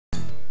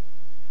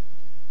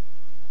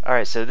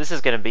Alright, so this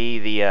is going to be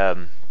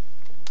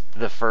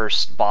the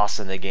first boss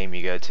in the game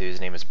you go to.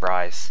 His name is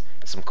Bryce.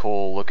 Some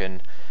cool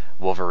looking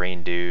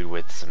Wolverine dude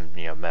with some,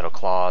 metal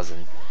claws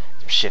and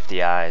some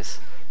shifty eyes.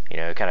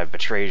 Kind of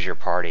betrays your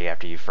party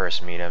after you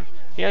first meet him.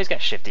 He's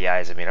got shifty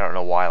eyes. I mean, I don't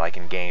know why, like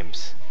in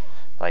games.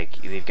 Like,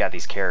 they've got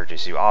these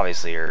characters who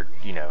obviously are,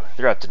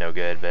 they're up to no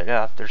good, but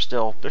yeah, they're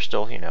still,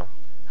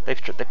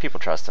 people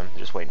trust them.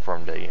 They're just waiting for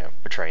him to,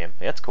 betray him.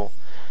 Yeah, that's cool.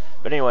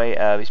 But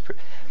anyway, he's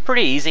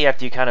pretty easy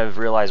after you kind of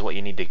realize what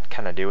you need to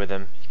kind of do with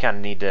him. You kind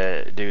of need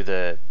to do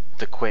the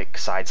quick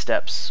side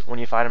steps when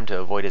you fight him to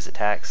avoid his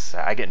attacks.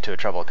 I get into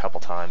trouble a couple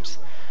times.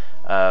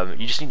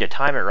 You just need to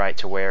time it right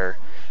to where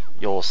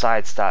you'll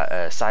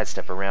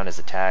sidestep around his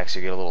attacks.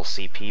 You get a little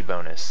CP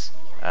bonus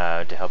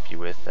to help you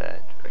with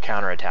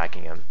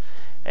counterattacking him.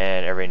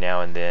 And every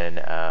now and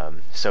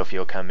then, Sophie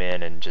will come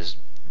in and just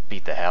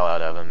beat the hell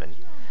out of him and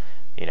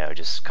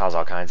just cause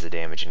all kinds of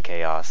damage and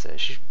chaos.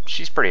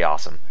 She's pretty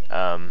awesome.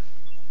 But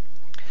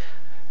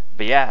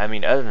yeah, I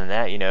mean, other than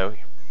that,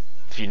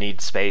 if you need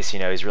space,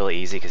 he's really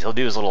easy because he'll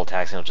do his little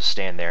attacks and he'll just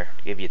stand there,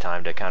 give you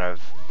time to kind of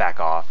back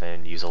off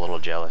and use a little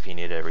gel if you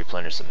need to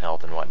replenish some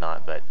health and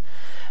whatnot. But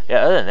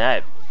yeah, other than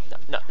that,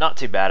 not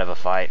too bad of a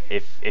fight.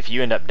 If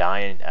you end up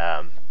dying,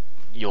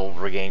 you'll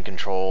regain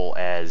control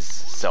as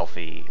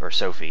Sophie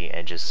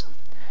and just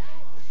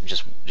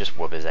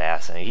whoop his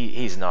ass. And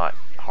he's not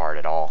hard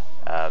at all.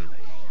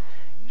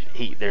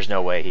 There's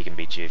no way he can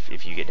beat you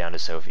if you get down to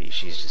Sophie.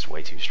 She's just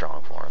way too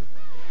strong for him.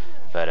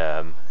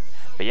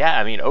 But yeah,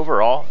 I mean,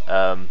 overall,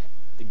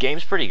 the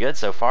game's pretty good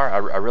so far.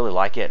 I really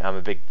like it. I'm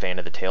a big fan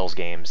of the Tales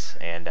games,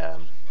 and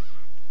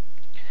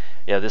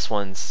yeah, this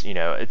one's,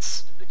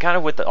 it's kind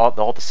of with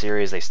all the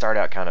series. They start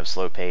out kind of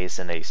slow pace,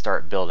 and they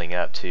start building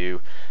up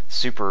to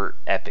super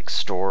epic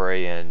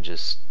story and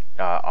just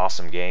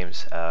awesome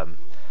games. I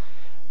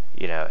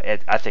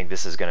think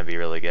this is going to be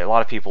really good. A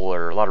lot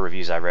of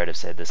reviews I've read have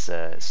said this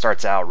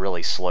starts out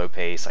really slow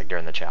pace, like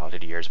during the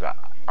childhood years, but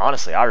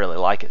honestly, I really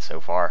like it so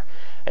far.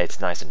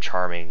 It's nice and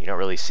charming. You don't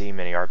really see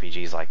many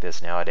RPGs like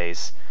this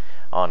nowadays,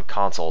 on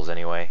consoles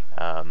anyway.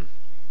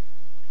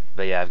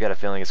 But yeah, I've got a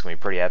feeling it's going to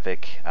be pretty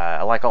epic.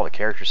 I like all the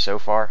characters so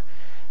far.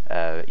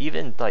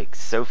 Even like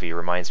Sophie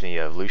reminds me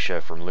of Lucia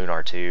from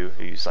Lunar 2,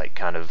 who's like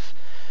kind of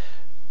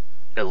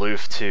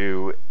aloof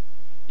to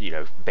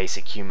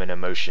basic human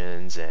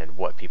emotions and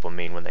what people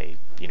mean when they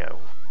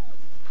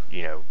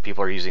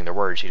people are using their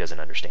words. She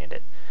doesn't understand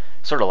it.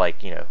 Sort of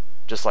like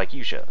just like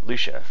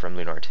Lucia from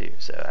Lunar 2.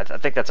 So I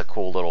think that's a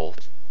cool little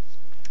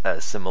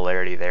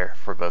similarity there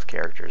for both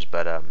characters.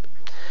 But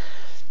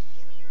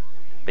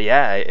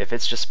yeah, if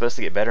it's just supposed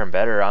to get better and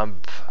better, I'm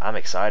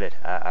excited.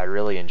 I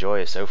really enjoy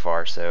it so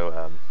far.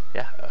 So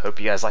yeah, I hope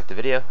you guys liked the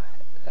video.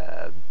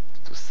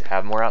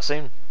 Have more out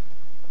soon.